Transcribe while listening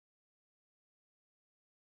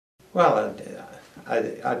Well,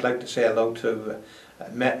 I'd like to say hello to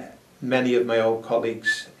many of my old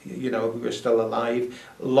colleagues, you know, who are still alive.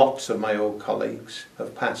 Lots of my old colleagues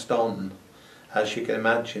have passed on, as you can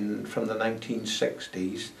imagine, from the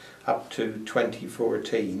 1960s up to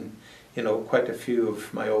 2014. You know, quite a few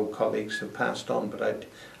of my old colleagues have passed on, but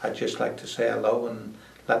I'd just like to say hello and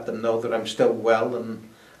let them know that I'm still well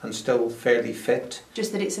and still fairly fit.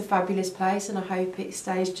 Just that it's a fabulous place, and I hope it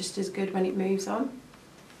stays just as good when it moves on.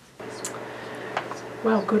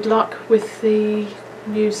 Well, good luck with the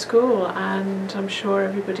new school, and I'm sure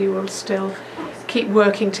everybody will still keep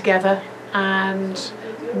working together and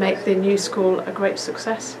make the new school a great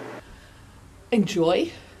success.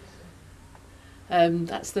 Enjoy.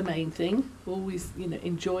 That's the main thing. Always, you know,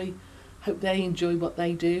 enjoy. Hope they enjoy what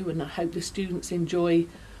they do, and I hope the students enjoy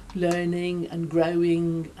learning and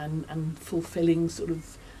growing and fulfilling sort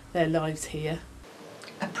of their lives here.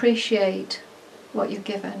 Appreciate what you're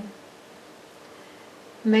given.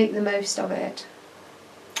 Make the most of it.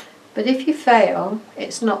 But if you fail,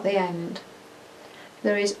 it's not the end.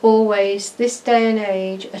 There is always, this day and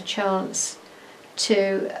age, a chance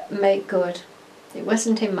to make good. It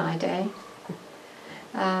wasn't in my day.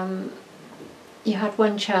 You had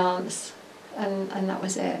one chance and that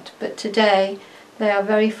was it. But today they are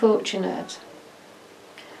very fortunate.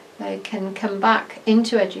 They can come back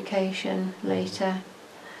into education later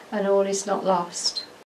and all is not lost.